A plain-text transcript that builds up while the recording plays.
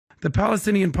the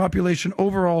Palestinian population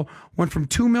overall went from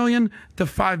 2 million to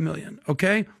 5 million,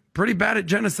 okay? Pretty bad at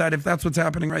genocide if that's what's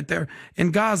happening right there.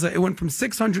 In Gaza, it went from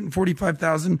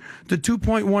 645,000 to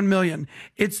 2.1 million.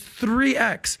 It's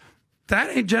 3x.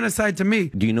 That ain't genocide to me.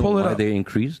 Do you know why they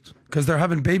increased? Because they're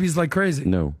having babies like crazy.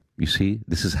 No. You see,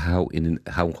 this is how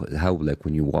like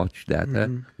when you watch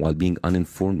data while being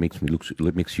uninformed makes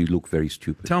you look very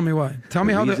stupid. Tell me why. Tell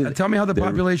me how the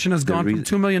population has gone from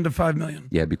 2 million to 5 million.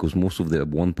 Yeah, because most of the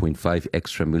 1.5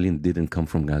 extra million didn't come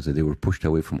from Gaza. They were pushed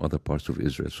away from other parts of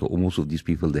Israel. So most of these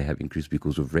people, they have increased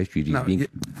because of refugees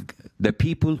The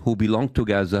people who belong to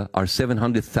Gaza are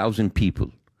 700,000 people.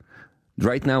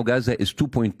 Right now, Gaza is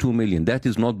 2.2 million. That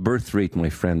is not birth rate, my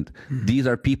friend. These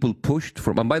are people pushed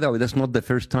from, and by the way, that's not the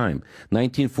first time.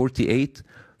 1948,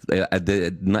 at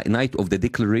the night of the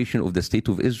declaration of the State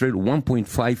of Israel,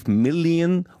 1.5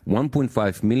 million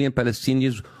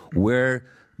Palestinians were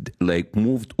like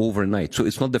moved overnight. So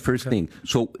it's not the first thing.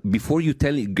 So before you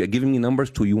giving me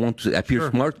numbers you want to appear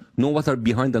smart, know what are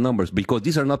behind the numbers, because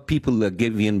these are not people that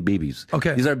gave in babies.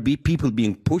 These are people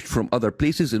being pushed from other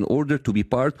places in order to be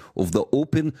part of the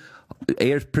open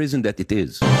air prison that it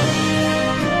is.